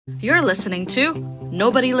You're listening to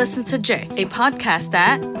Nobody Listens to Jay, a podcast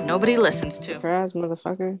that nobody listens to. Surprise,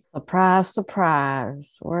 motherfucker. Surprise,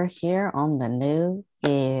 surprise. We're here on the new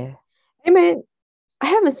year. Hey, man, I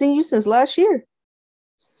haven't seen you since last year.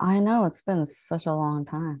 I know, it's been such a long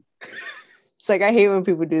time. It's like, I hate when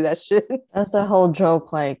people do that shit. That's the whole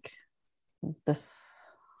joke, like,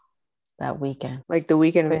 that weekend. Like the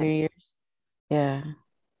weekend of New Year's. Yeah.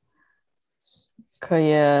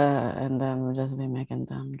 Kaya and them would just be making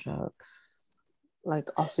dumb jokes. Like,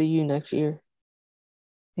 I'll see you next year.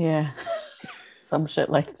 Yeah. Some shit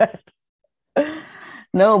like that.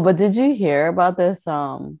 No, but did you hear about this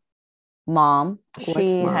mom? Mom?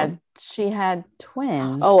 She had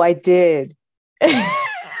twins. Oh, I did.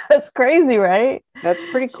 That's crazy, right? That's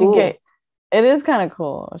pretty cool. It is kind of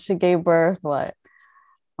cool. She gave birth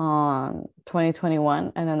on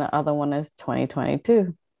 2021, and then the other one is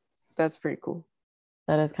 2022. That's pretty cool.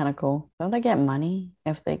 That is kind of cool. Don't they get money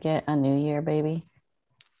if they get a New Year baby?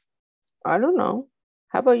 I don't know.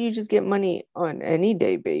 How about you just get money on any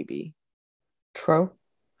day, baby? True.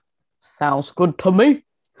 Sounds good to me.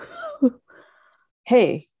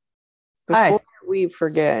 Hey, before we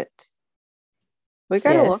forget, we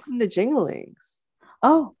gotta welcome the Jinglings.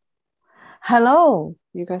 Oh, hello.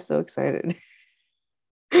 You got so excited.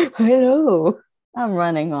 Hello. I'm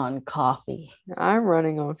running on coffee. I'm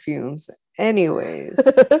running on fumes. Anyways,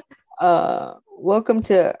 welcome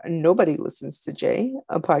to Nobody Listens to Jay,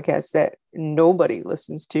 a podcast that nobody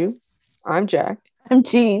listens to. I'm Jack. I'm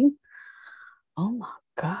Jean. Oh my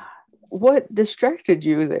God. What distracted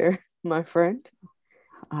you there, my friend?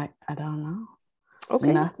 I don't know.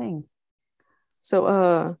 Okay. Nothing.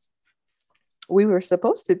 So we were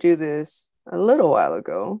supposed to do this a little while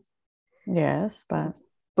ago. Yes, but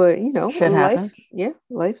you know, shit happens. Yeah,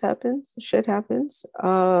 life happens. Shit happens.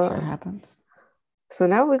 Shit happens. So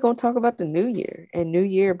now we're gonna talk about the New Year and New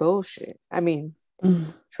Year bullshit. I mean,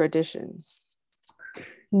 traditions.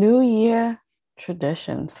 New Year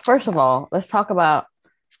traditions. First of all, let's talk about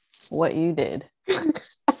what you did.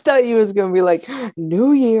 I thought you was gonna be like,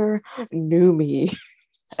 New Year, new me.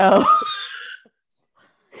 Oh.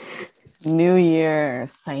 New Year,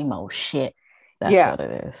 same old shit. That's what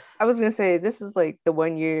it is. I was gonna say, this is like the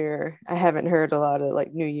 1 year I haven't heard a lot of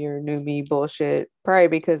like New Year, new me bullshit. Probably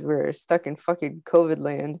because we're stuck in fucking COVID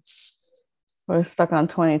land. We're stuck on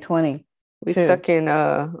 2020. We're stuck in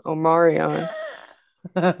Omarion.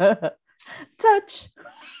 Touch.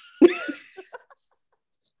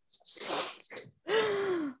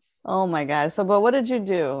 Oh my God. So, but what did you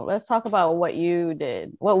do? Let's talk about what you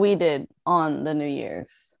did, what we did on the New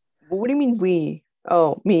Year's. What do you mean we?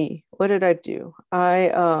 Oh, me. What did I do?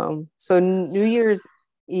 So New Year's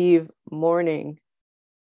Eve morning,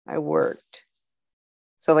 I worked.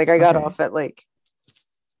 So like I got off at like,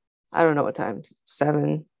 I don't know what time,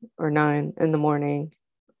 7 or 9 in the morning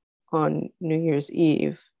on New Year's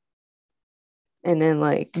Eve. And then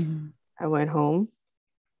like I went home.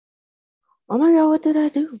 Oh my God, what did I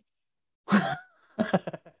do?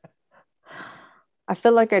 I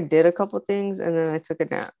feel like I did a couple things and then I took a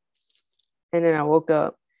nap. And then I woke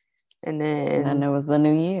up and then it was the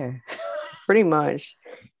new year. Pretty much.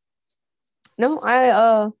 No,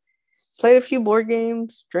 I played a few board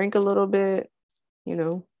games, drank a little bit, you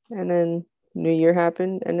know, and then New Year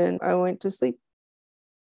happened and then I went to sleep.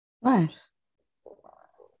 Nice.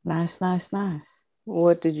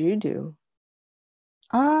 What did you do?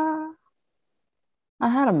 I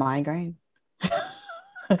had a migraine.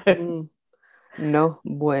 No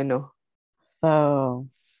bueno. So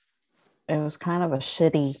it was kind of a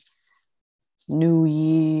shitty New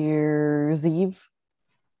Year's Eve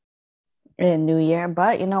and New Year.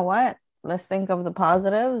 But you know what? Let's think of the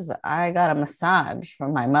positives. I got a massage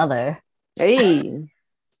from my mother. Hey.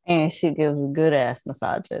 And she gives good ass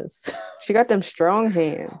massages. She got them strong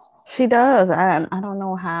hands. She does. I don't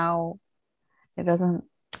know how it doesn't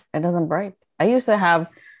break. I used to have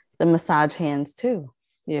the massage hands too.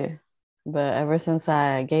 Yeah. But ever since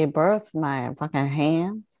I gave birth, my fucking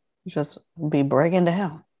hands just be breaking to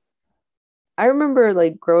hell. I remember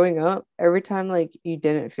like growing up, every time like you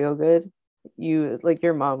didn't feel good, you like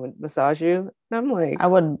your mom would massage you. And I'm like, I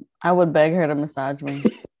would beg her to massage me.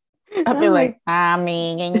 I'd be like,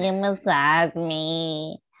 Mommy, can you massage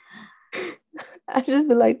me? I'd just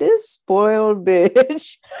be like, this spoiled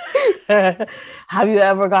bitch. Have you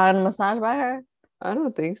ever gotten a massage by her? I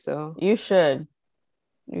don't think so. You should.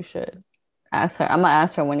 Ask her. I'm gonna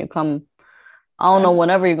ask her when you come. I don't know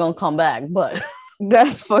whenever you're gonna come back, but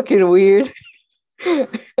that's fucking weird.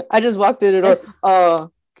 I just walked in the door.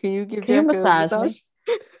 Can you give Jack a massage?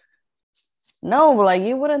 Me? No, but like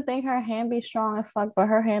you wouldn't think her hand be strong as fuck, but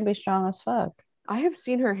her hand be strong as fuck. I have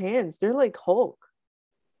seen her hands. They're like Hulk.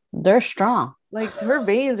 They're strong. Like her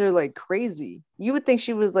veins are like crazy. You would think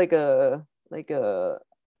she was like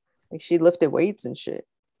she lifted weights and shit.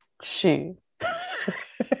 She.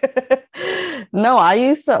 No, I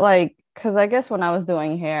used to like, because I guess when I was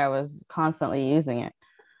doing hair, I was constantly using it.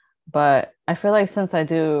 But I feel like since I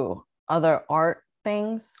do other art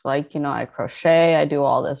things, like, I crochet, I do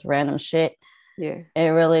all this random shit. Yeah. It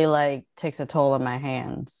really like takes a toll on my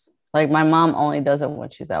hands. Like my mom only does it when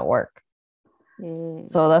she's at work.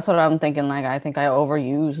 So that's what I'm thinking. Like, I think I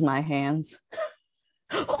overuse my hands.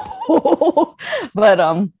 But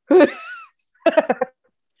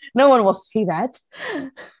no one will see that.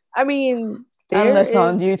 I mean, unless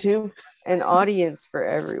on YouTube. An audience for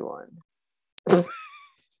everyone.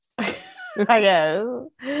 I guess.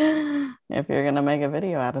 If you're gonna make a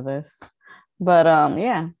video out of this. But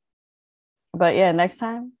yeah. But yeah, next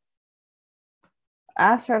time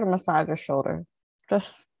ask her to massage her shoulder.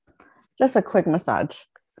 Just a quick massage.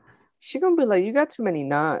 She gonna be like, you got too many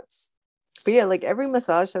knots. But yeah, like every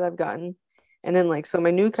massage that I've gotten, and then like, so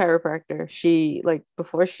my new chiropractor, she like,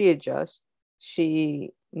 before she adjusts,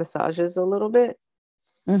 she massages a little bit.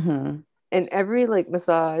 And every like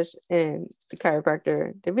massage and the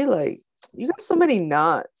chiropractor, they'd be like, you got so many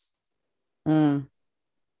knots.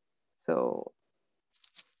 So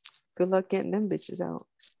good luck getting them bitches out.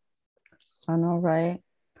 I know, right?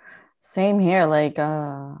 Same here. Like,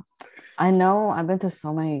 I know I've been to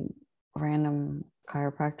so many random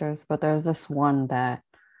chiropractors, but there's this one that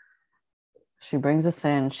she brings us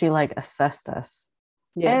in. She like assessed us.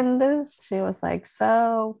 Yeah. And she was like,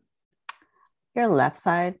 so your left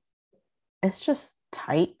side, it's just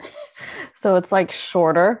tight. So it's like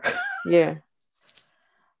shorter. Yeah.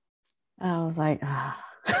 I was like,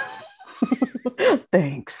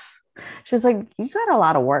 thanks. She's like, you got a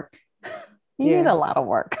lot of work. You need a lot of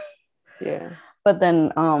work. Yeah. But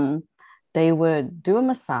then they would do a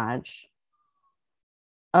massage.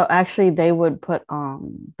 Oh, actually, they would put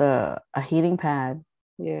a heating pad.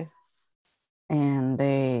 Yeah. And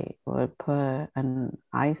they would put an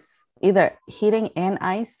ice, either heating and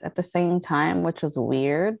ice at the same time, which was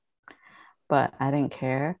weird, but I didn't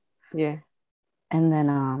care. Yeah. And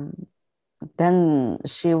then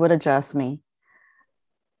she would adjust me.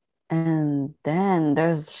 And then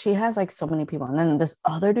she has like so many people. And then this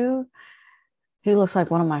other dude, he looks like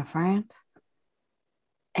one of my friends.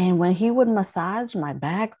 And when he would massage my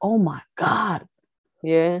back, oh my God.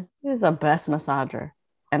 Yeah. He's the best massager.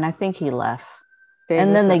 And I think he left.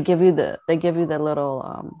 And then they give you the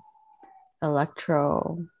little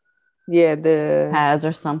electro the pads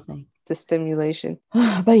or something. The stimulation.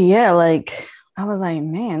 But yeah, like I was like,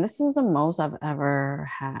 man, this is the most I've ever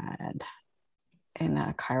had in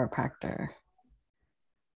a chiropractor.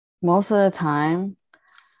 Most of the time,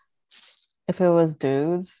 if it was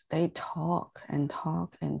dudes, they talk and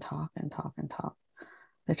talk and talk and talk and talk.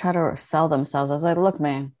 They try to sell themselves. I was like, look,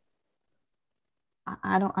 man,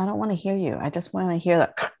 I don't want to hear you. I just want to hear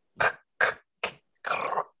that.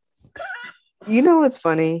 You know what's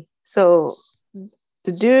funny? So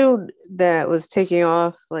the dude that was taking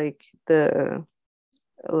off like the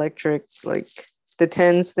electric, like the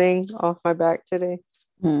TENS thing off my back today,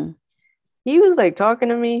 he was like talking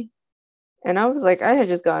to me, and I was like, I had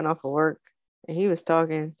just gotten off of work, and he was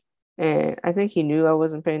talking, and I think he knew I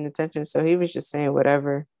wasn't paying attention, so he was just saying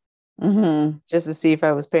whatever. Just to see if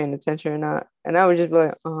I was paying attention or not. And I would just be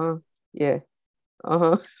like, yeah,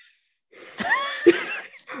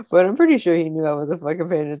 but I'm pretty sure he knew I wasn't fucking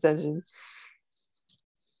paying attention.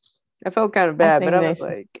 I felt kind of bad, but I was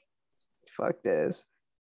like, fuck this.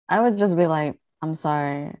 I would just be like, I'm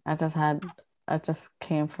sorry. I just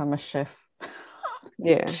came from a shift.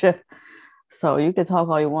 Yeah. Shift. So you can talk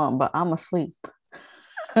all you want, but I'm asleep.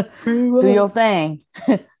 Do your thing.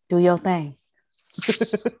 Do your thing.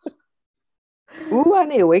 Ooh, I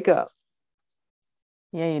need to wake up.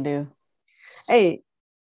 Yeah, you do. Hey,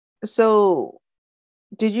 so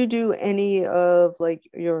did you do any of like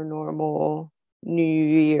your normal New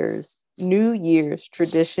Year's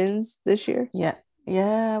traditions this year?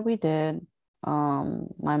 Yeah, we did.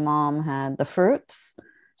 My mom had the fruits.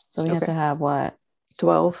 So we had to have what?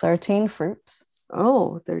 13 fruits.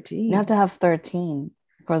 Oh, 13. You have to have 13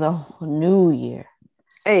 for the whole new year.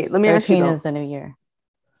 Hey, let me ask you. 13 is the new year.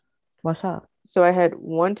 What's up? So I had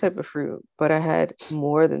one type of fruit, but I had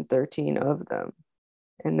more than 13 of them,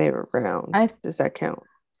 and they were round. Does that count?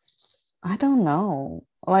 I don't know.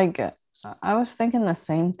 Like, I was thinking the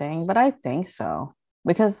same thing, but I think so.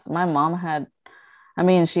 Because my mom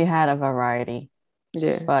she had a variety.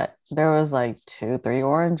 Yeah. But there was like 2-3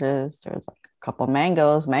 oranges. There was like a couple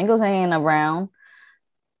mangoes. Mangoes ain't around.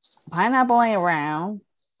 Pineapple ain't round,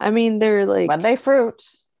 I mean, they're like but they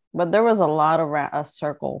fruits. But there was a lot of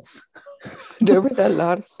circles. there was a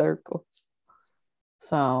lot of circles.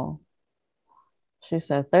 So she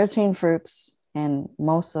said 13 fruits, and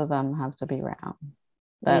most of them have to be round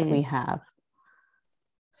that we have.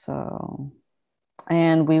 So,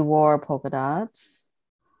 and we wore polka dots.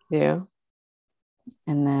 Yeah.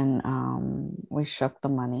 And then we shook the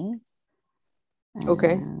money.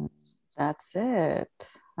 Okay. That's it.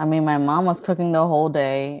 I mean, my mom was cooking the whole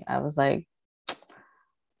day. I was like,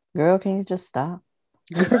 girl, can you just stop?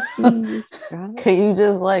 Can you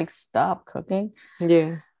just like stop cooking?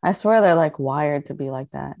 Yeah. I swear they're like wired to be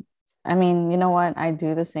like that. I mean, you know what? I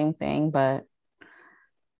do the same thing, but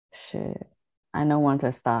shit, I know when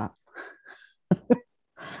to stop.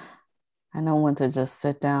 I know when to just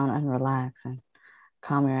sit down and relax and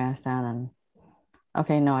calm your ass down. And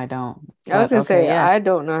okay, no, I don't. I was gonna say, yeah, I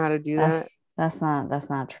don't know how to do that. That's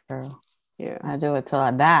not true. Yeah. I do it till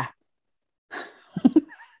I die.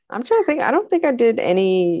 I'm trying to think. I don't think I did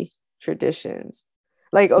any traditions.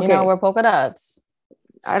 Like, okay. You know, we're polka dots.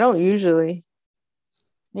 I don't usually.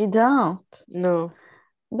 You don't? No.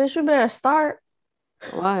 Bitch, you better start.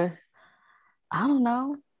 Why? I don't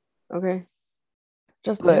know. Okay.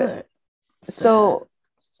 Just do it. So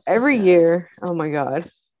every year, oh my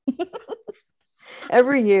God.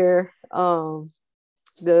 Every year, the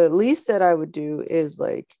least that I would do is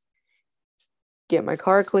like get my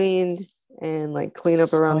car cleaned and like clean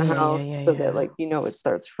up around the house so that like, you know, it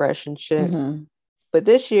starts fresh and shit. Mm-hmm. But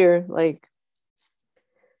this year, like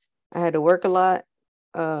I had to work a lot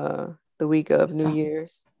the week of New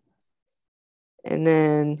Year's. And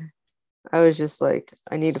then I was just like,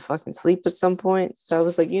 I need to fucking sleep at some point. So I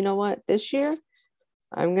was like, you know what? This year,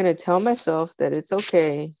 I'm going to tell myself that it's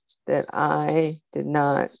okay that I did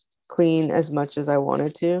not clean as much as I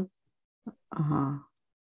wanted to.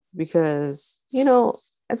 Because, you know,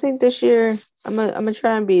 I think this year I'm gonna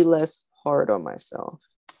try and be less hard on myself.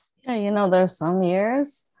 Yeah, you know, there are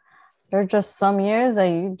just some years that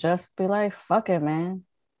you just be like, fuck it, man.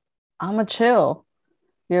 I'ma chill.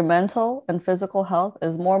 Your mental and physical health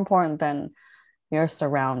is more important than your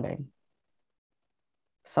surrounding.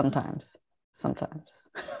 Sometimes.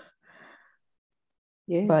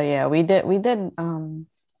 Yeah. But yeah, we did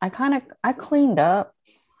I cleaned up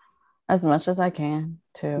as much as I can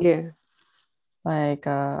too. Yeah. Like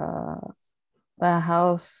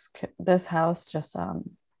this house just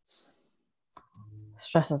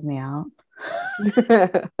stresses me out.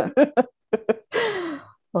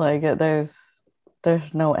 Like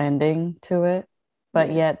there's no ending to it,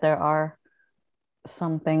 but yet there are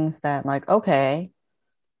some things that like, okay,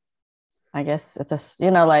 I guess it's a, you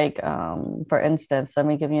know, like for instance, let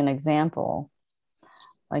me give you an example.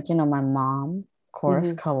 Like, you know, my mom, of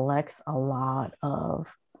course, collects a lot of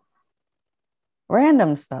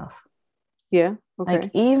random stuff. Yeah. Okay.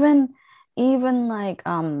 Like even like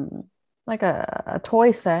a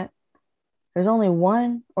toy set. There's only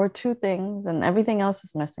one or two things and everything else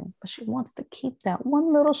is missing. But she wants to keep that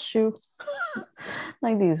one little shoe.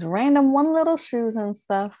 Like these random one little shoes and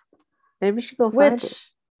stuff. Maybe she go find it.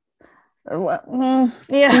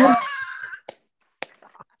 Yeah.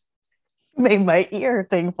 Made my ear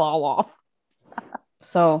thing fall off.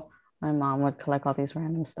 So my mom would collect all these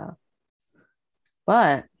random stuff.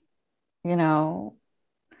 But, you know,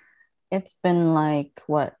 it's been like,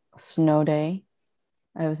 what, snow day?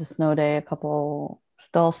 It was a snow day,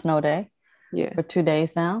 still snow day. Yeah. For 2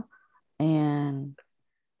 days now. And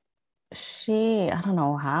I don't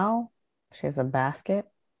know how, she has a basket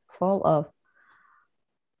full of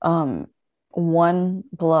one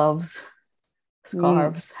gloves,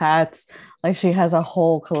 scarves, hats. Like she has a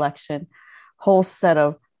whole collection, whole set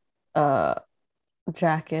of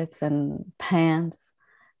jackets and pants.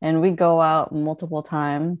 And we go out multiple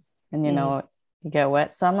times and, you know, you get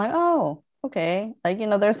wet. So I'm like, oh, okay. Like, you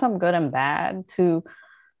know, there's some good and bad to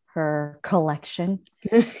her collection.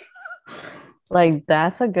 Like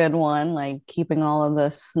that's a good one, like keeping all of the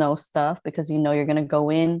snow stuff, because you know you're gonna go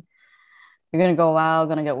in, you're gonna go out,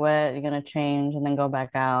 gonna get wet, you're gonna change and then go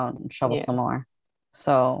back out and shovel some more.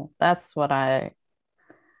 So that's what I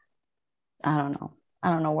don't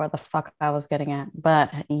know where the fuck I was getting at,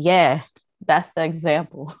 but yeah, that's the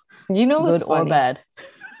example. You know what's good funny? Or bad?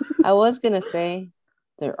 I was gonna say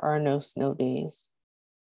there are no snow days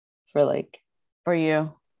for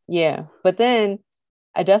you. Yeah, but then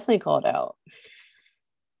I definitely called out.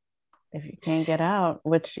 If you can't get out,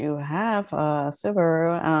 which you have a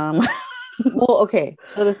Subaru. Well, okay.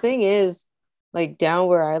 So the thing is, like down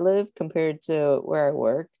where I live compared to where I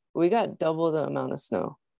work, we got double the amount of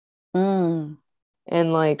snow. And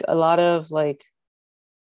like a lot of like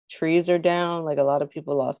trees are down. Like a lot of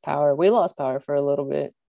people lost power. We lost power for a little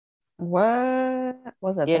bit. What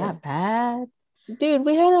was it Yeah. that bad? Dude,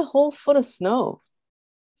 we had a whole foot of snow.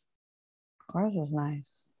 Ours was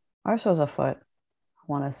nice. Ours was a foot, I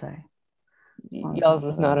want to say. On Y'all's top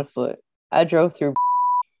was of not that. a foot. I drove through.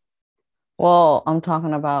 Well, I'm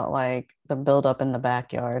talking about like the buildup in the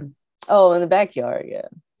backyard. Oh, in the backyard, yeah.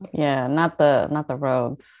 Yeah, not the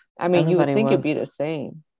roads. I mean, you would Everybody think it'd be was. the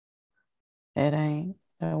same. It ain't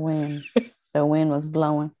the wind. The wind was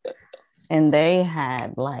blowing, and they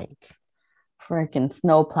had like freaking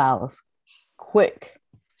snow plows quick.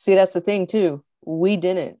 See, that's the thing too. We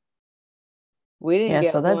didn't. We didn't Yeah,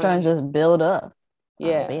 get so that one. joint just build up.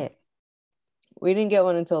 Yeah. Bit. We didn't get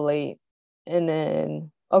one until late. And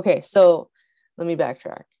then, okay, so let me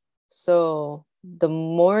backtrack. So the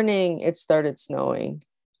morning it started snowing,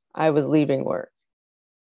 I was leaving work.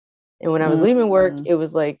 And when I was leaving work, it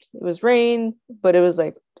was rain, but it was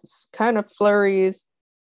like kind of flurries.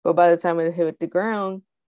 But by the time it hit the ground,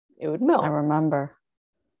 it would melt. I remember.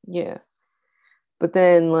 Yeah. But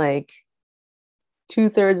then like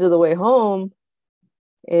 2/3 of the way home,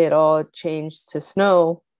 it all changed to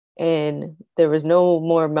snow and there was no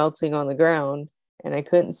more melting on the ground and I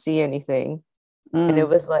couldn't see anything. And it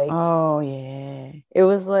was like, oh yeah, it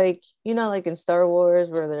was like, you know, like in Star Wars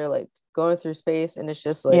where they're like going through space and it's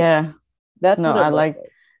just like, yeah. that's No, what it I looked like.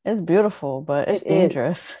 like. It's beautiful, but it's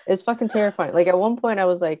dangerous. It's fucking terrifying. Like at one point I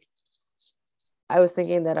was like, I was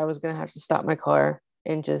thinking that I was gonna have to stop my car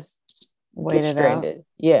and just Wait get it stranded. out.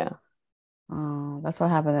 Yeah. Oh, that's what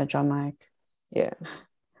happened to John Mike. Yeah.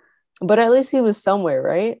 But at least he was somewhere,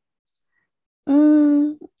 right?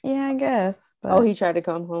 Yeah, I guess. But Oh, he tried to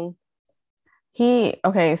come home.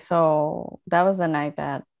 Okay, so that was the night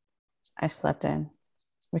that I slept in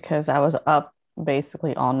because I was up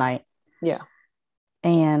basically all night. Yeah.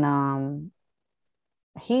 And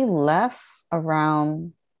he left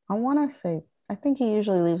around, I want to say, I think he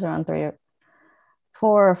usually leaves around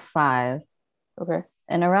 4 or 5. Okay.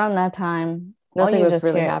 And around that time, nothing was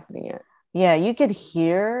really happening yet. Yeah, you could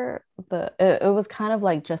hear it was kind of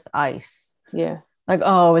like just ice. Yeah. Like,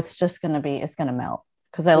 oh, it's gonna melt.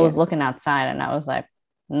 Because I was looking outside and I was like,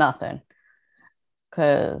 nothing.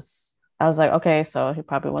 Because I was like, okay, so he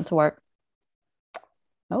probably went to work.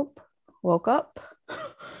 Nope. Woke up.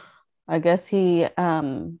 I guess his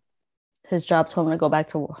job told him to go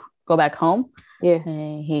back home. Yeah.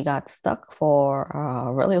 And he got stuck for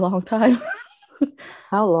a really long time.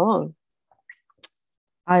 How long?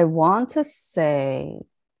 I want to say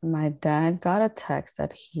my dad got a text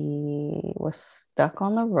that he was stuck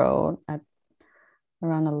on the road at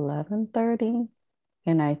around 11:30,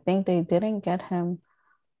 and I think they didn't get him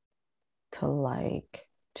to like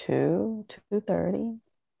 2:30.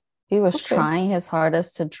 He was trying his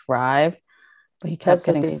hardest to drive, but he kept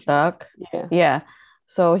getting stuck. Yeah.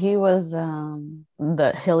 So he was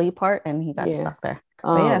the hilly part and he got stuck there.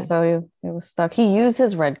 But yeah, so he was stuck. He used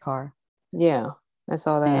his red car. Yeah, I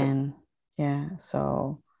saw that. And yeah,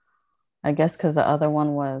 so I guess because the other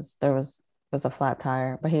one was a flat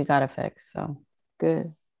tire, but he got it fixed. So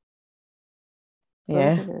good. Yeah. What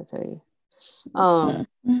was I gonna tell you?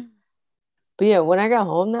 But yeah, when I got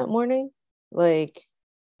home that morning, like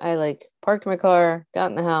I like parked my car, got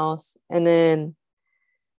in the house, and then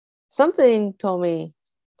something told me,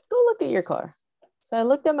 go look at your car. So I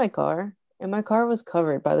looked at my car and my car was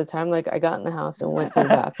covered by the time like I got in the house and went to the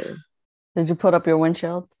bathroom. Did you put up your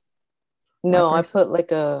windshields? No, wipers? I put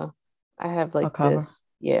like I have like this.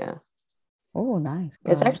 Yeah. Oh, nice.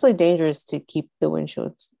 It's actually dangerous to keep the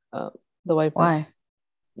windshields up, the wiper. Why?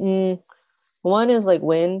 One is like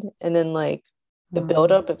wind, and then like the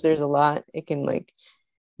buildup, if there's a lot, it can like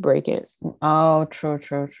break it. Oh, true.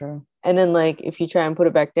 And then like if you try and put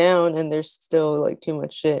it back down and there's still like too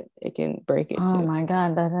much shit, it can break it too. Oh my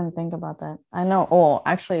God, I didn't think about that. I know. Oh,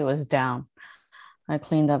 actually it was down. I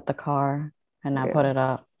cleaned up the car and I put it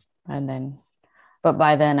up, and then but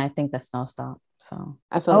by then I think the snow stopped. So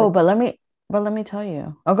but let me tell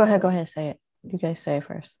you. Oh, go ahead, say it. You guys say it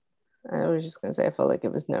first. I was just gonna say I felt like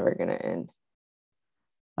it was never gonna end.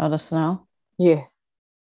 Oh, the snow? Yeah.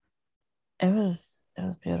 It was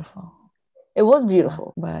beautiful. It was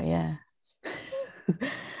beautiful. But yeah.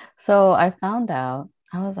 So I found out,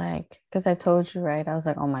 I was like, because I told you, right? I was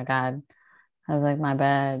like, oh my God. I was like, my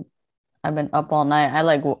bad. I've been up all night.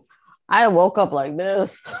 I woke up like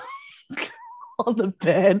this on the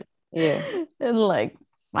bed. Yeah. And like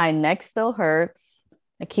my neck still hurts.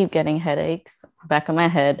 I keep getting headaches back of my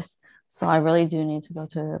head. So I really do need to go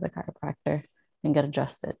to the chiropractor and get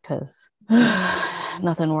adjusted because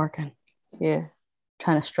nothing working. Yeah.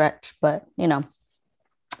 Trying to stretch, but you know.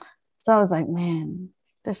 So I was like, man,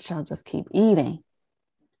 this child just keep eating.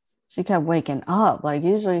 She kept waking up. Like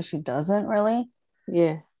usually she doesn't really.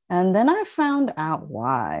 Yeah. And then I found out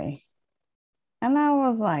why. And I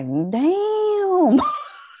was like, damn.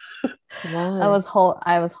 Why? I was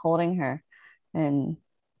holding her and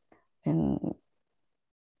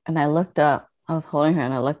I looked up. I was holding her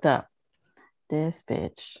and I looked up. This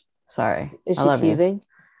bitch. Sorry. Is I she love you. teething?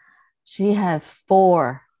 She has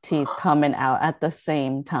 4 teeth coming out at the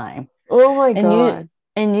same time. Oh my God.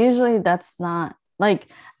 And usually that's not like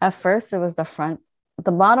at first it was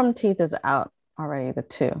the bottom teeth is out already, the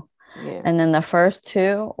 2. Yeah. And then the first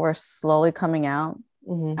 2 were slowly coming out.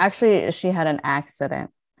 Mm-hmm. Actually, she had an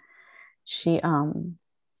accident. She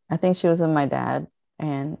I think she was with my dad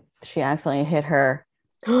and she accidentally hit her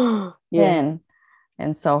Yeah. pin.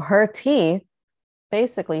 And so her teeth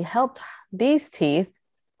basically helped these teeth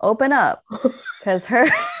open up because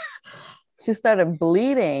she started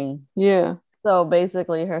bleeding. Yeah. So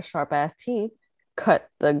basically her sharp ass teeth cut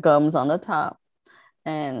the gums on the top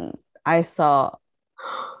and I saw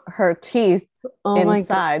her teeth Oh my God.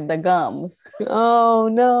 inside the gums. Oh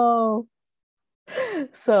no.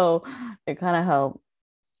 So it kind of helped,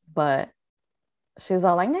 but she's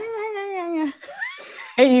all like, nah, nah, nah, nah, nah.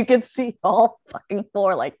 And you could see all fucking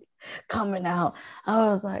 4 like coming out. I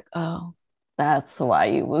was like, oh, that's why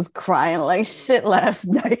you was crying like shit last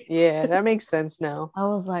night. Yeah, that makes sense now. I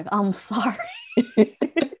was like, I'm sorry.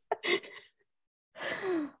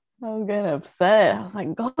 I was getting upset. I was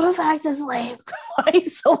like, go to Factor Slave. Why are you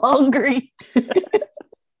so hungry?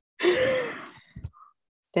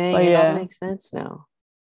 Dang, But it all yeah. makes sense now.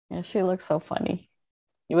 Yeah, she looks so funny.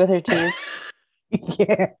 With her teeth.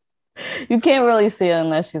 Yeah. You can't really see it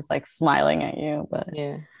unless she's like smiling at you, but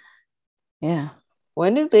yeah.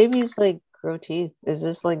 When do babies like grow teeth? Is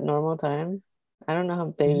this like normal time? I don't know how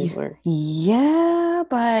babies work. Yeah,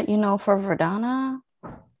 but you know, for Verdana,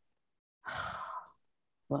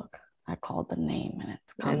 look, I called the name and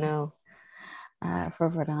it's coming. I know. For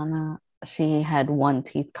Verdana, she had 1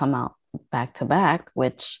 teeth come out back to back,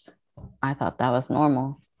 which I thought that was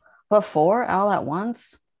normal. But 4 all at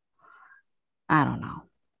once, I don't know.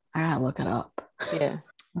 I gotta look it up. Yeah.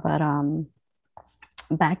 But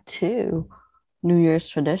back to New Year's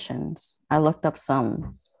traditions. I looked up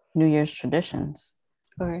some New Year's traditions.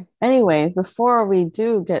 Okay. Anyways, before we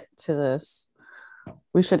do get to this,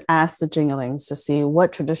 we should ask the Jinglings to see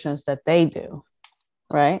what traditions that they do,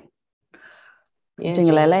 right? Yeah.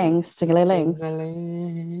 Jingle-a-lings.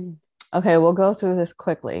 Jingling. Okay, we'll go through this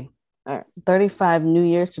quickly. All right. 35 New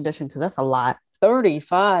Year's tradition, because that's a lot.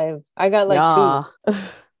 35. I got like 2.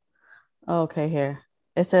 Okay, here.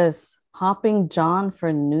 It says Hopping John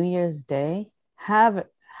for New Year's Day. Have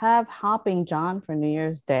Hopping John for New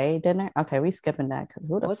Year's Day dinner. Okay, we skipping that because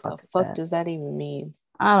who the fuck is that? Does that even mean?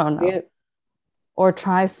 I don't know. Yeah. Or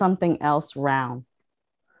try something else round.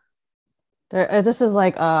 This is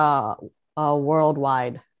like a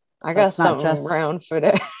worldwide. I got something round for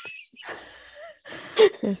that.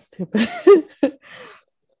 You're stupid.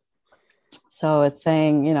 So it's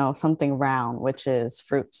saying, you know, something round, which is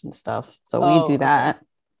fruits and stuff. So we do that. Okay.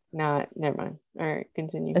 Nah, never mind. All right,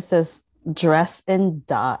 continue. It says dress in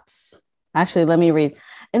dots. Actually, let me read.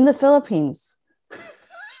 In the Philippines.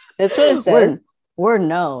 That's what it says. We're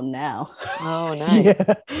known now. Oh, nice.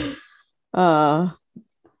 Yeah.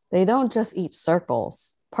 They don't just eat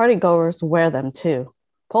circles. Party goers wear them too.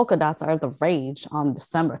 Polka dots are the rage on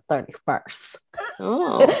December 31st.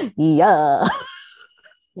 Oh. Yeah.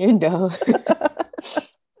 You're dumb.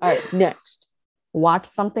 All right, next. Watch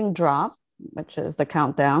something drop, which is the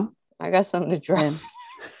countdown. I got something to drop.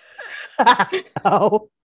 Oh. All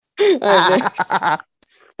right, next.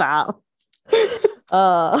 Stop.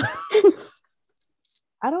 I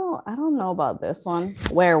don't know about this one.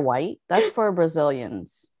 Wear white. That's for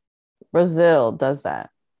Brazilians. Brazil does that.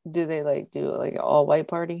 Do they do like an all white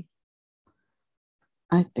party?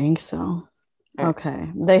 I think so. Right. Okay.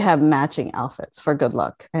 They have matching outfits for good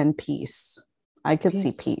luck and peace. I could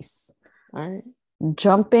see peace. All right.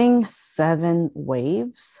 Jumping 7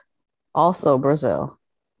 waves. Also Brazil.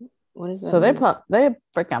 What is that? So they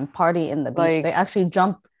freaking party in the beach. They actually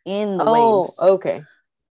jump in the waves. Oh, okay.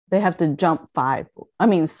 They have to jump 7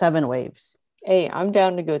 waves. Hey, I'm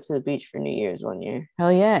down to go to the beach for New Year's one year.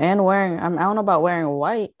 Hell yeah. And I don't know about wearing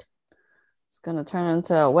white. It's going to turn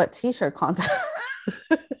into a wet t-shirt contest.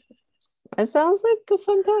 It sounds like a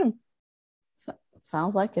fun time.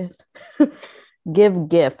 Sounds like it. Give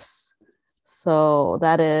gifts. So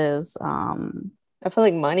that is I feel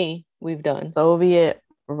like money we've done. Soviet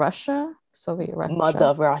Russia.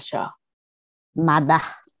 Mother Russia. Make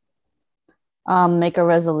a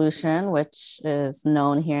resolution, which is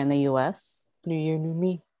known here in the US. New year, new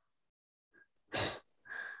me.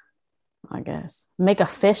 I guess. Make a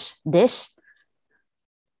fish dish.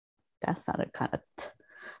 That sounded kind of.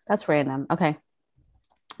 That's random. Okay.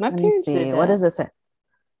 My Let me parents see. did What that. does it say?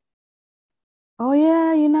 Oh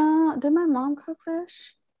yeah, did my mom cook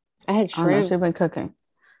fish? I had Oh no, shrimp. she's been cooking.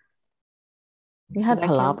 You had Does that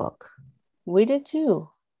count? palabok. We did too.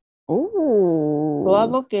 Ooh.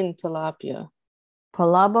 Palabok and tilapia.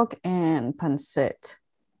 Palabok and pancit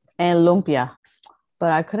and lumpia.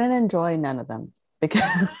 But I couldn't enjoy none of them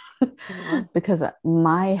because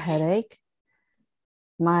my headache,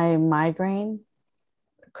 my migraine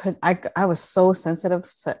I was so sensitive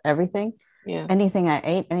to everything. Yeah. Anything I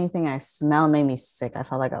ate, anything I smell made me sick. I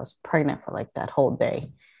felt like I was pregnant for like that whole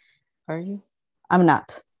day. Are you? I'm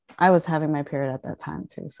not. I was having my period at that time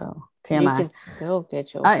too. So TMI. You can still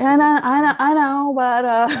get your. I know,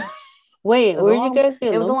 but wait, where'd you guys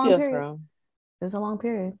get it was a long lumpia period. from? It was a long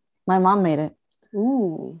period. My mom made it.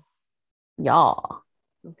 Ooh. Y'all.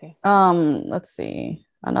 Okay. Let's see.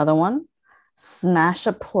 Another one. Smash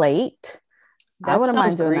a plate. I wouldn't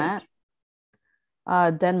mind doing Greek.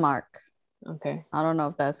 that. Denmark. Okay. I don't know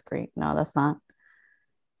if that's Greek. No, that's not.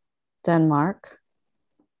 Denmark.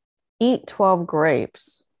 Eat 12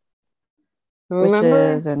 grapes. Remember? Which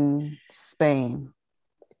is in Spain.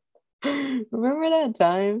 Remember that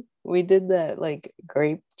time we did that like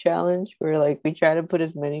grape challenge where like we tried to put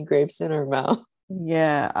as many grapes in our mouth?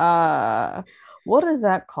 Yeah. What is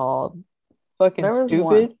that called? Fucking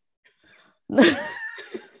stupid.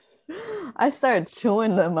 I started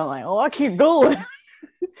chewing them. I'm like, oh, I keep going.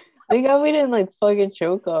 Thank God we didn't like fucking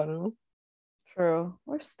choke on them. True.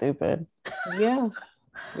 We're stupid. Yeah.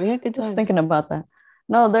 We had good times. Just thinking about that.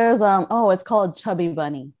 No, there's it's called Chubby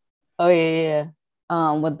Bunny. Oh yeah.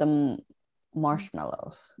 With the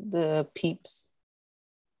marshmallows. The Peeps.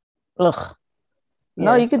 Ugh. Yeah,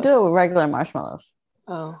 no, you could do it with regular marshmallows.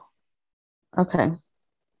 Oh. Okay.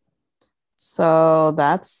 So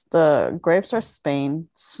that's the grapes are Spain.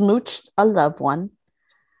 Smooched a loved one.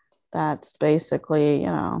 That's basically,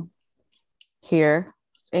 here.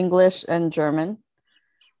 English and German.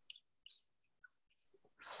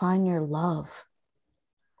 Find your love.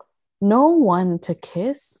 Know one to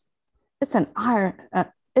kiss. It's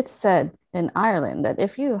said in Ireland that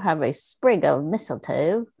if you have a sprig of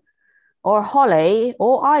mistletoe or holly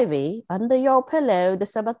or ivy under your pillow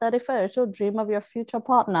December 31st, you'll dream of your future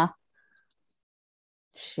partner.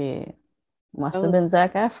 Shit. Must have been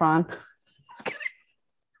Zac Efron.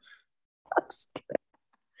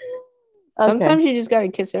 Sometimes you just gotta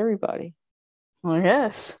kiss everybody. Well,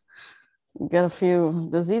 yes. Get a few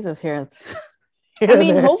diseases here. I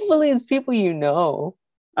mean, hopefully it's people you know.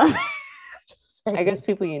 I guess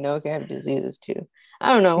people you know can have diseases too.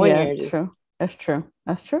 I don't know. 1 year just... true. That's true.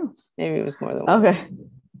 That's true. Maybe it was more than one. Okay.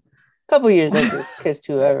 A couple years I just kissed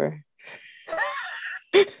whoever.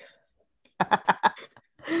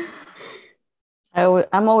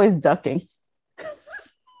 I'm always ducking.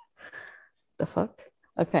 The fuck?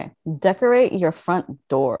 Okay. Decorate your front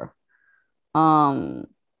door.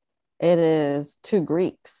 It is to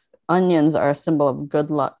Greeks. Onions are a symbol of good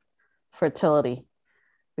luck, fertility,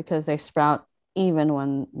 because they sprout even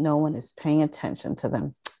when no one is paying attention to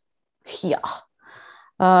them. Yeah.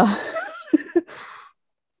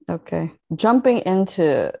 Okay. Jumping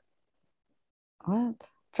into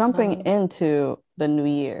the new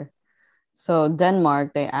year. So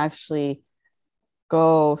Denmark, they actually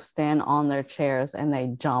go stand on their chairs and they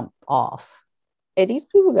jump off. Hey, these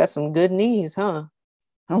people got some good knees, huh?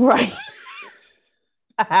 Right.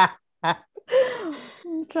 I'm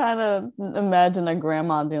trying to imagine a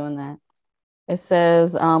grandma doing that. It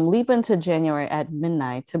says, leap into January at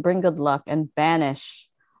midnight to bring good luck and banish.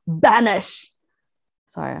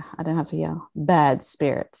 Sorry, I didn't have to yell. Bad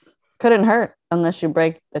spirits. Couldn't hurt unless you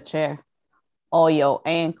break the chair. All your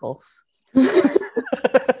ankles.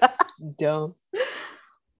 Dumb.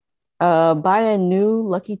 Buy a new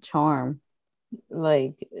Lucky Charm.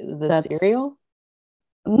 Like the cereal?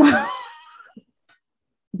 No.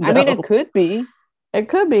 I mean, it could be. It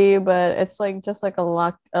could be, but it's like just like a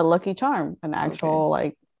Lucky Charm, an actual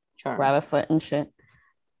like charm. Rabbit foot and shit.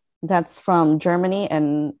 That's from Germany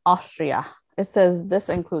and Austria. It says this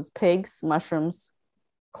includes pigs, mushrooms,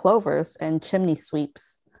 clovers, and chimney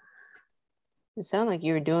sweeps. It sounded like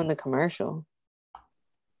you were doing the commercial.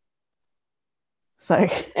 Sorry.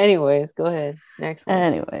 Anyways, go ahead. Next one.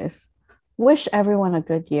 Anyways, wish everyone a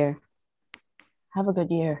good year. Have a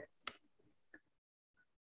good year.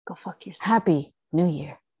 Go fuck yourself. Happy New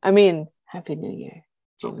Year. I mean, Happy New Year.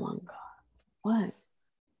 Oh my God. What?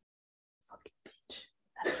 Fuck you, bitch.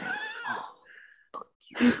 That's it. Oh, fuck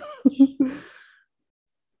you.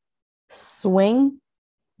 Swing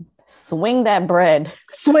that bread.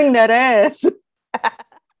 Swing that ass.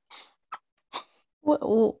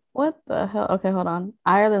 What the hell? Okay, hold on.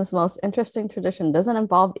 Ireland's most interesting tradition doesn't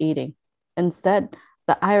involve eating. Instead,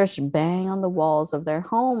 the Irish bang on the walls of their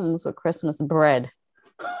homes with Christmas bread.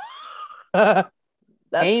 That's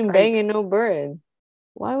Ain't crazy. banging no bread.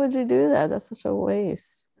 Why would you do that? That's such a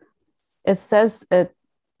waste. It says it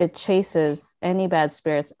chases any bad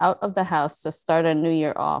spirits out of the house to start a new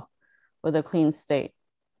year off with a clean state.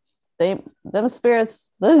 These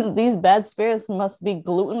bad spirits must be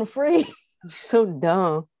gluten free. You're so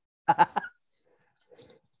dumb.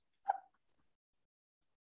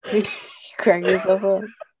 You crack yourself up.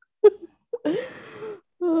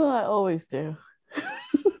 Oh, I always do.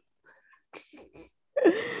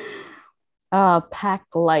 Pack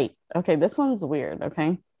light. Okay, this one's weird.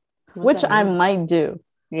 Okay, which I might do.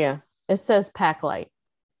 Yeah. It says pack light.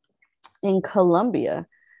 In Colombia,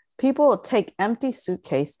 people take empty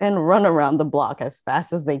suitcase and run around the block as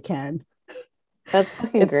fast as they can. That's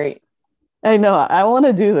fucking great. I know. I want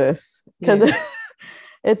to do this because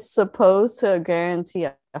it's supposed to guarantee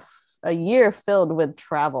a year filled with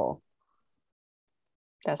travel.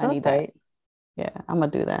 That sounds tight. Yeah, I'm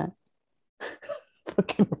gonna do that.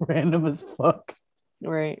 Fucking random as fuck.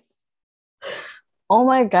 Right. Oh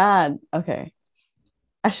my god. Okay.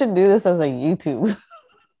 I should do this as a YouTube.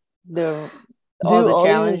 All the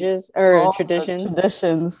challenges or traditions.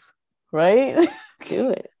 Traditions, right? Do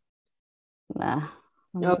it. Nah.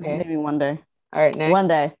 Okay. Maybe one day. All right, next. One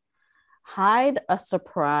day. Hide a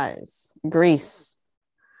surprise. Greece.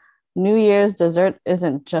 New Year's dessert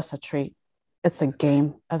isn't just a treat. It's a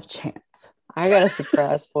game of chance. I got a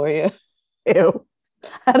surprise for you. Ew.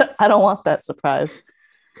 I don't want that surprise.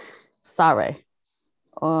 Sorry.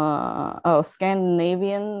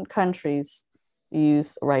 Scandinavian countries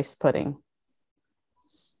use rice pudding.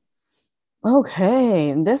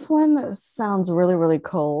 Okay, this one sounds really, really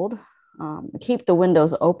cold. Keep the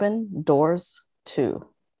windows open, doors too.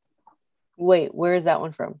 Wait, where is that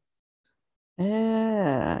one from?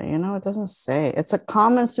 Yeah, it doesn't say. It's a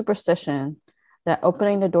common superstition that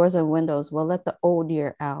opening the doors and windows will let the old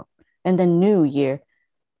year out and the new year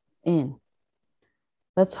in.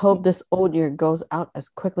 Let's hope this old year goes out as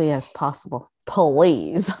quickly as possible.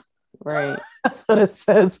 Please. Right. That's what it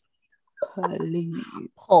says. Please.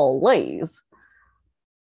 Please.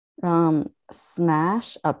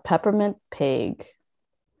 Smash a peppermint pig.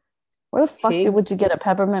 Where the fuck would you get a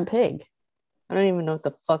peppermint pig? I don't even know what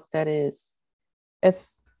the fuck that is.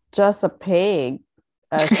 It's just a pig,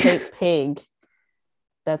 a shaped pig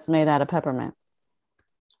that's made out of peppermint.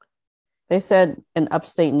 They said in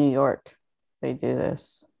upstate New York, they do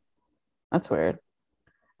this. That's weird.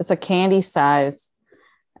 It's a candy size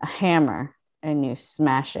hammer and you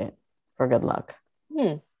smash it for good luck.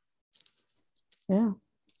 Yeah.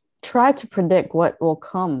 Try to predict what will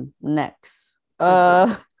come next.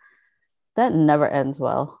 That never ends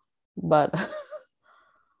well, but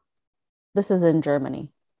this is in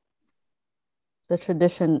Germany. The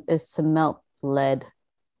tradition is to melt lead.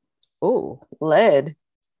 Oh, lead.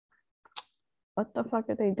 What the fuck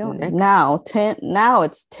are they doing? Next. Now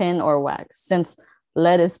it's tin or wax, since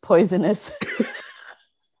lead is poisonous.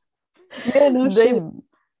 Yeah, no shit.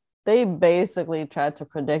 They basically tried to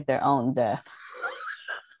predict their own death.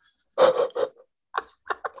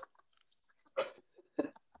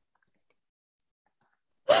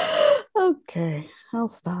 Okay, I'll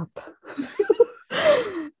stop.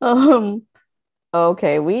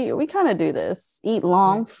 Okay, we kind of do this. Eat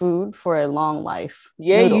long food for a long life.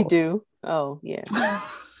 Yeah, Noodles. you do. Oh, yeah.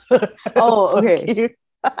 Oh, okay.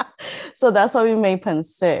 So that's why we made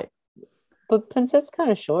pancit. But pancit's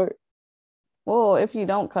kind of short. Well, if you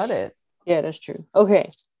don't cut it. Yeah, that's true. Okay.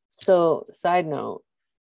 So, side note,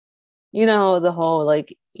 the whole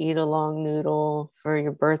like eat a long noodle for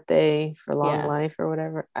your birthday for long life or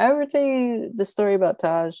whatever. I ever tell you the story about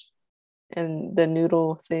Taj and the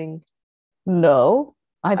noodle thing? No,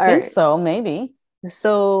 I think so. Maybe.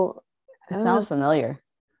 So it sounds familiar.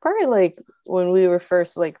 Probably like when we were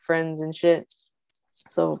first like friends and shit.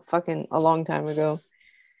 So fucking a long time ago.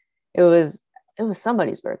 It was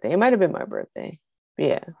somebody's birthday. It might have been my birthday. But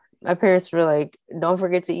yeah. My parents were like, don't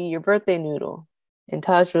forget to eat your birthday noodle. And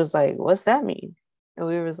Taj was like, what's that mean? And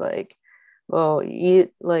we was like, well, you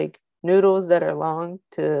eat like noodles that are long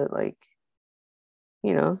to like,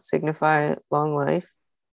 signify long life,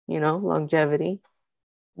 longevity.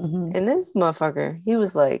 Mm-hmm. And this motherfucker, he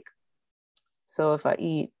was like, so if I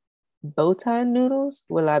eat bow tie noodles,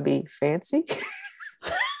 will I be fancy?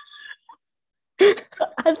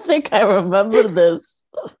 I think I remember this.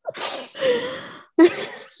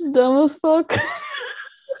 Dumb as fuck.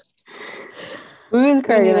 Who's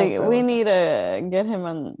cracking up? We need to get him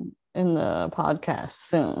in the podcast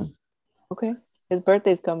soon. Okay. His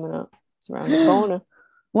birthday's coming up. It's around the corner.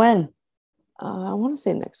 When? I want to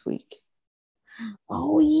say next week.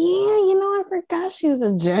 Oh yeah, I forgot she's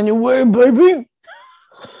a January baby.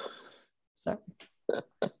 Sorry.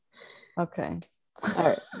 Okay. All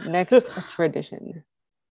right. Next tradition.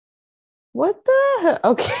 What the hell?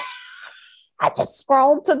 Okay. I just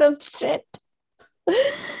scrolled to this shit.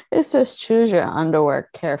 It says choose your underwear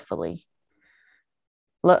carefully.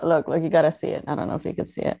 Look, you gotta see it. I don't know if you can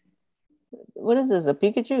see it. What is this? A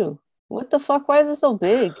Pikachu? What the fuck? Why is it so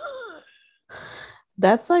big?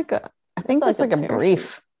 That's I think that's like a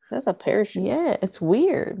brief. That's a parachute. Yeah, it's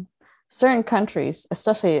weird. Certain countries,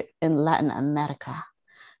 especially in Latin America,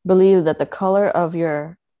 believe that the color of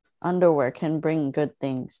your underwear can bring good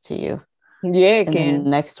things to you. Yeah, it in can. the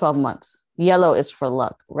next 12 months. Yellow is for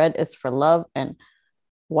luck. Red is for love. And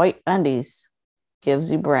white undies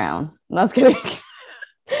gives you brown. No, I was kidding.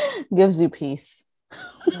 Gives you peace.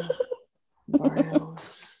 Brown.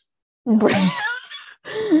 Brown.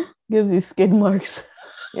 Gives you skid marks.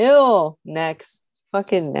 Ew. Next.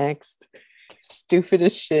 Fucking next. Stupid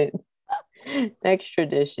as shit. Next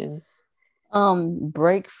tradition.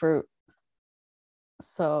 Breakfruit.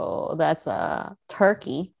 So that's a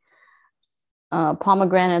turkey.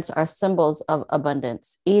 Pomegranates are symbols of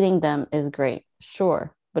abundance. Eating them is great,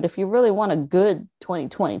 sure. But if you really want a good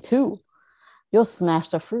 2022, you'll smash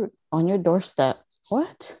the fruit on your doorstep.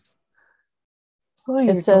 What?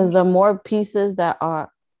 It says the more pieces that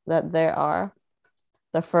there are,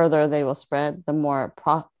 the further they will spread, the more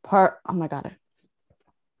oh my God.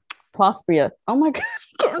 Prosperous. Oh my God,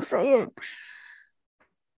 I can't say it.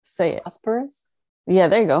 Say it. Prosperous? Yeah,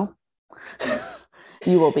 there you go.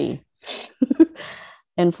 You will be.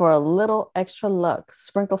 And for a little extra luck,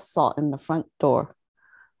 sprinkle salt in the front door.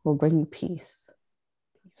 Will bring you peace.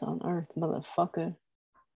 Peace on earth, motherfucker.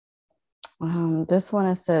 This one,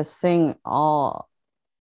 it says sing Auld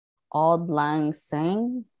Lang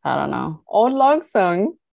Syne. I don't know. Auld Lang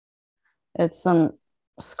Syne. It's some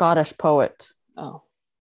Scottish poet. Oh.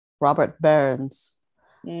 Robert Burns.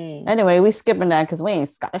 Anyway, we skipping that because we ain't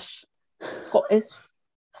Scottish.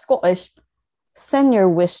 Scottish. Send your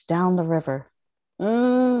wish down the river.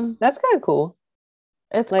 That's kind of cool.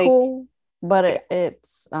 It's like, cool, but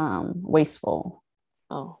it's wasteful.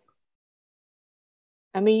 Oh.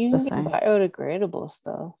 I mean, you can get biodegradable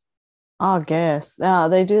stuff. I guess.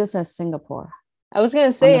 They do this in Singapore. I was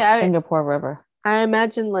gonna say Singapore River. I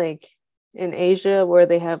imagine like in Asia where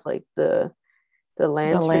they have like the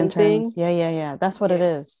lanterns thing. Yeah. That's what it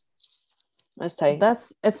is. That's tight.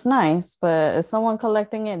 It's nice, but is someone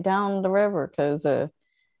collecting it down the river? Because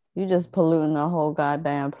you just polluting the whole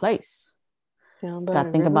goddamn place.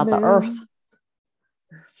 Gotta think about the earth.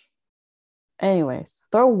 Anyways,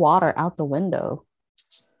 throw water out the window.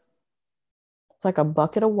 It's like a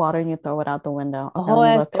bucket of water and you throw it out the window. A whole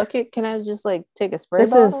ass bucket? Can I just like take a spray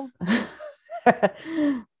bottle?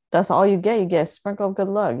 That's all you get. You get a sprinkle of good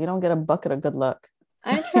luck. You don't get a bucket of good luck.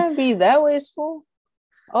 I ain't trying to be that wasteful.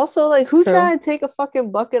 Also, like, who tried to take a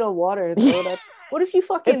fucking bucket of water and throw it up? What if you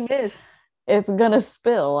fucking miss? It's gonna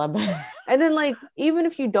spill, I bet. And then, like, even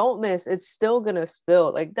if you don't miss, it's still gonna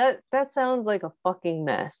spill. Like, that sounds like a fucking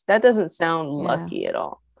mess. That doesn't sound lucky at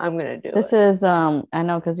all. I'm gonna do this. This is, I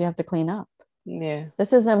know, because you have to clean up. Yeah.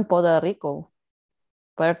 This is in Puerto Rico.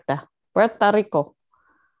 Puerto Rico.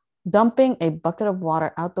 Dumping a bucket of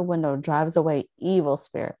water out the window drives away evil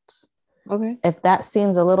spirits. Okay. If that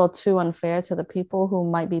seems a little too unfair to the people who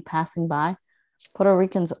might be passing by, Puerto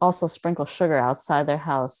Ricans also sprinkle sugar outside their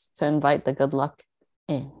house to invite the good luck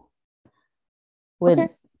in.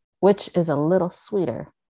 Which is a little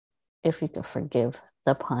sweeter, if you could forgive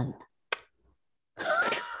the pun.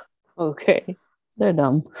 Okay. They're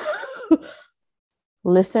dumb.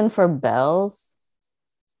 Listen for bells.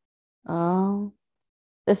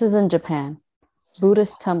 This is in Japan.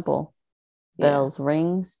 Buddhist temple. Bells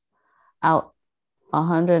rings out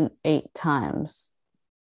 108 times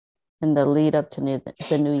in the lead up to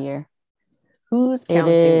the new year. Who's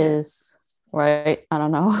counting? It is, right? I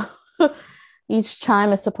don't know. Each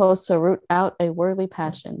chime is supposed to root out a worldly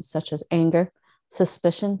passion, such as anger,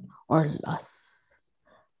 suspicion, or lust.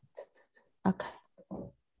 Okay.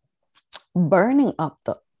 Burning up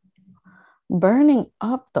the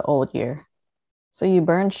old year. So you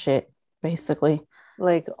burn shit, basically.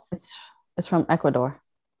 Like it's from Ecuador.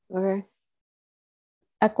 Okay.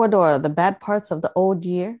 Ecuador, the bad parts of the old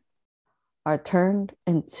year are turned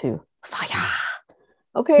into fire.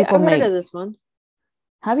 Okay, I've heard of this one.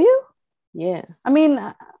 Have you? Yeah. I mean,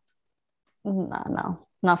 no,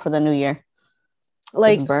 not for the new year.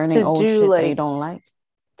 like Just burning to old do shit that you like don't like.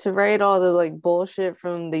 to write all the like bullshit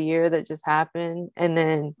from the year that just happened, and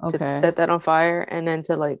then to Okay. set that on fire, and then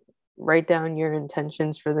to like write down your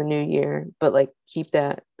intentions for the new year, but like keep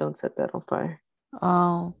that, don't set that on fire.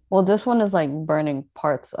 Oh, well, this one is like burning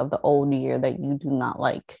parts of the old year that you do not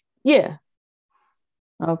like. Yeah.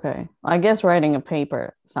 Okay. I guess writing a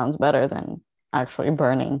paper sounds better than actually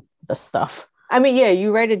burning the stuff. I mean, yeah,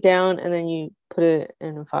 you write it down and then you put it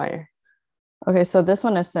in a fire. Okay, so this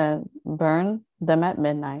one is says burn them at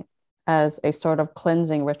midnight as a sort of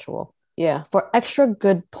cleansing ritual. Yeah. For extra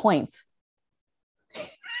good points,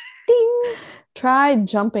 Ding. try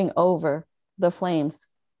jumping over the flames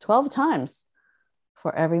 12 times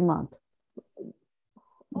for every month.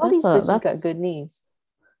 All these bitches got good knees.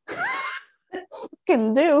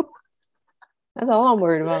 Can do. That's all I'm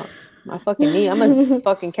worried about. My fucking knee. I'm gonna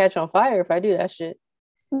fucking catch on fire if I do that shit.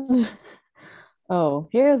 Oh,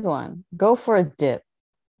 here's one. Go for a dip.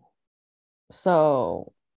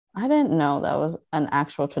 So I didn't know that was an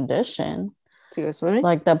actual tradition. To go swimming?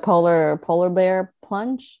 Like the polar bear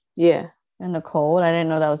plunge. Yeah. In the cold. I didn't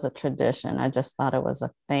know that was a tradition. I just thought it was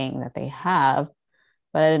a thing that they have,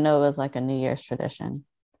 but I didn't know it was like a New Year's tradition.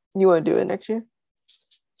 You want to do it next year?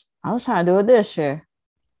 I was trying to do it this year.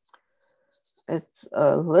 It's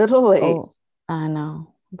a little late. Oh, I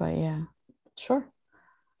know, but yeah, sure.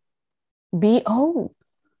 B.O.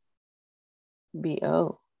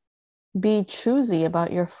 B.O. Be choosy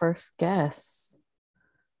about your first guess.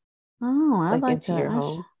 Oh, I'd like into to. Your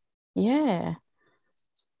home. Yeah.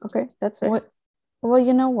 Okay, that's fair. Well,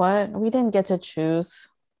 you know what? We didn't get to choose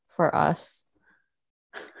for us.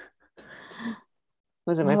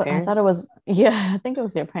 Was it my parents? I thought it was, I think it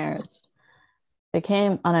was your parents. They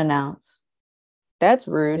came unannounced. That's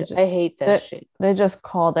rude. I hate that shit. They just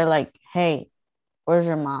called. They're like, hey, where's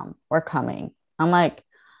your mom? We're coming. I'm like,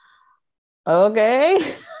 okay.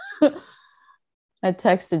 I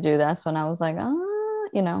texted you. That's when I was like,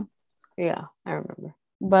 Yeah, I remember.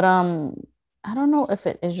 But I don't know if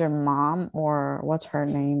it is your mom or what's her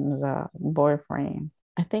name's boyfriend.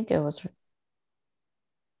 I think it was.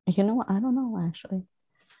 You know what? I don't know actually.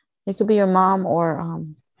 It could be your mom or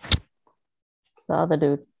the other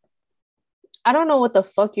dude. I don't know what the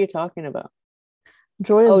fuck you're talking about.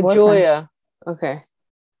 Joya's boyfriend. Joya. Okay.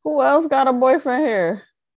 Who else got a boyfriend here?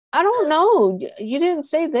 I don't know. You didn't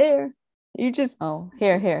say there. You just. Oh,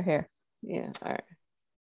 here. Yeah. All right.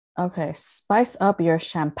 Okay. Spice up your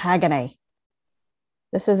champagne.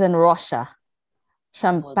 This is in Russia.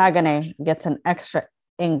 Champagne gets an extra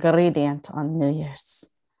ingredient on New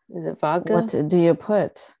Year's. Is it vodka? What do you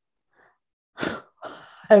put?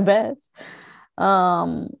 I bet.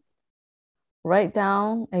 Write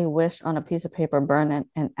down a wish on a piece of paper, burn it,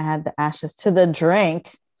 and add the ashes to the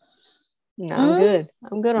drink. No, I'm good.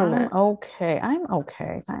 I'm good on that. Okay. I'm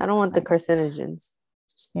okay. I don't want the carcinogens.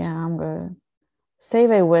 Yeah, I'm good.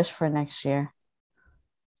 Save a wish for next year.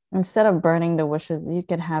 Instead of burning the wishes, you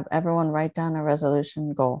can have everyone write down a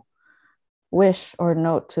resolution goal, wish or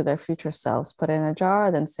note to their future selves, put it in a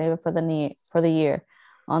jar, then save it for the year.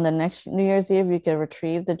 On the next New Year's Eve, you can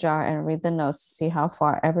retrieve the jar and read the notes to see how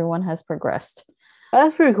far everyone has progressed.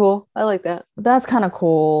 That's pretty cool. I like that. That's kind of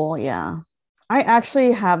cool. Yeah. I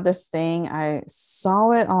actually have this thing. I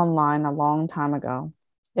saw it online a long time ago.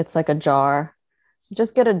 It's like a jar.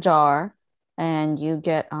 Just get a jar and you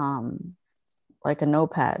get like a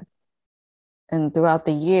notepad. And throughout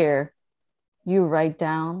the year, you write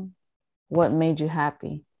down what made you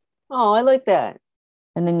happy. Oh, I like that.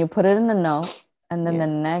 And then you put it in the note. And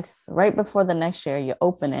then right before the next year, you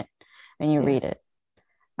open it and you read it.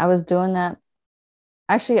 I was doing that.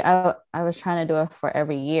 Actually, I was trying to do it for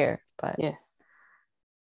every year, but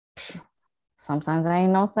sometimes I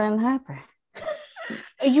ain't nothing happen.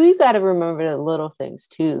 You got to remember the little things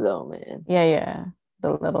too, though, man. Yeah,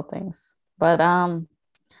 the little things. But I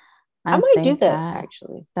might do that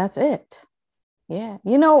actually. That's it. Yeah,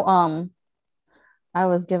 I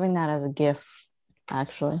was giving that as a gift,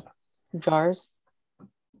 actually. Jars.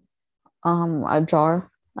 A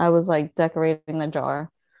jar. I was like decorating the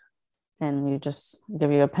jar, and you just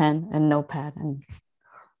give you a pen and notepad, and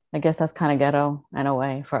I guess that's kind of ghetto in a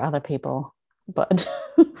way for other people, but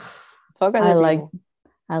fuck other people.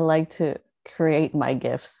 I like to create my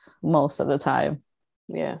gifts most of the time.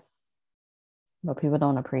 Yeah, but people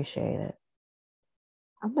don't appreciate it.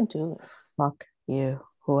 I'm gonna do it. Fuck you,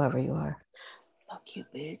 whoever you are. Fuck you,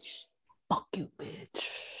 bitch. Fuck you,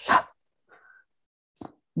 bitch.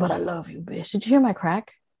 But I love you, bitch. Did you hear my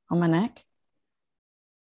crack on my neck?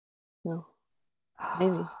 No.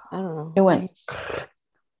 Maybe. I don't know. It went.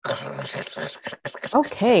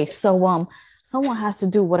 Okay, so someone has to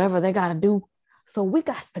do whatever they gotta do So we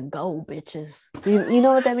got to go, bitches. You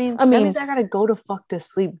know what that means? I That mean- means I gotta go to fuck to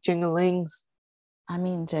sleep, jinglings. I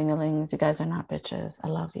mean, jinglings, you guys are not bitches. I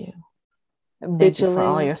love you. Thank you for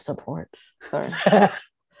all your support. Sorry.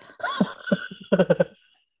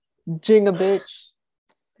 Jinga bitch.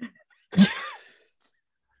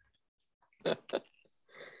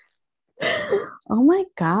 Oh my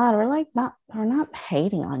God, we're not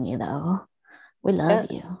hating on you though. We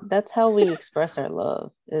love you. That's how we express our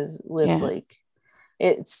love, is with Yeah. like,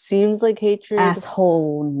 it seems like hatred.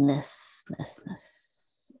 Assholeness.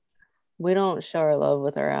 We don't show our love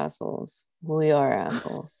with our assholes. We are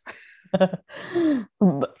assholes.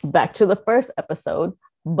 Back to the first episode,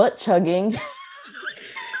 butt chugging.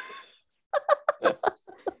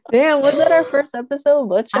 Damn, was that our first episode?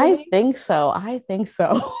 Butt chugging? I think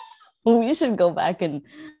so. We should go back and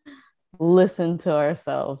listen to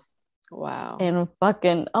ourselves. Wow. And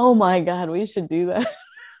fucking, oh my God, we should do that.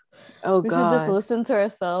 Oh We God. should just listen to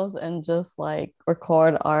ourselves and just like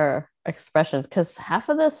record our expressions, because half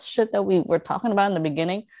of this shit that we were talking about in the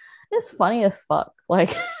beginning is funny as fuck. Like,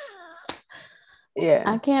 Yeah.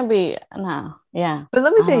 I can't be, no, yeah. But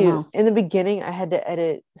let me I tell don't you, know. in the beginning, I had to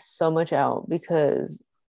edit so much out because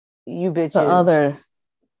you bitches. The other,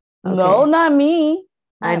 Okay. no, not me.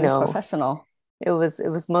 I I'm a know. professional. It was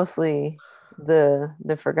mostly the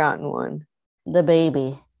forgotten one The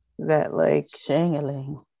baby, that like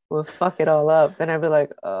shingling. would fuck it all up, and I'd be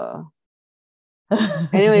like,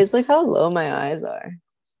 Anyways, like how low my eyes are.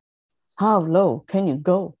 How low can you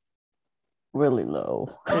go? Really low.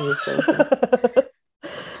 I'm just joking.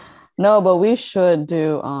 No, but we should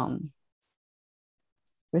do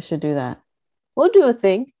that. We'll do a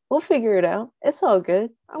thing. We'll figure it out. It's all good.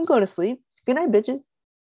 I'm going to sleep. Good night, bitches.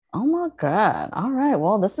 Oh my God. All right.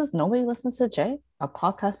 Well, this is Nobody Listens to Jay, a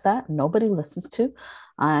podcast that nobody listens to.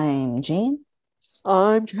 I'm Jean.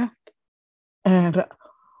 I'm Jack. And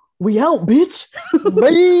we out, bitch.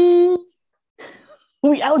 Bye.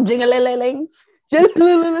 We out, jingle-a-lings.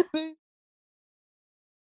 Jingle-a-lings.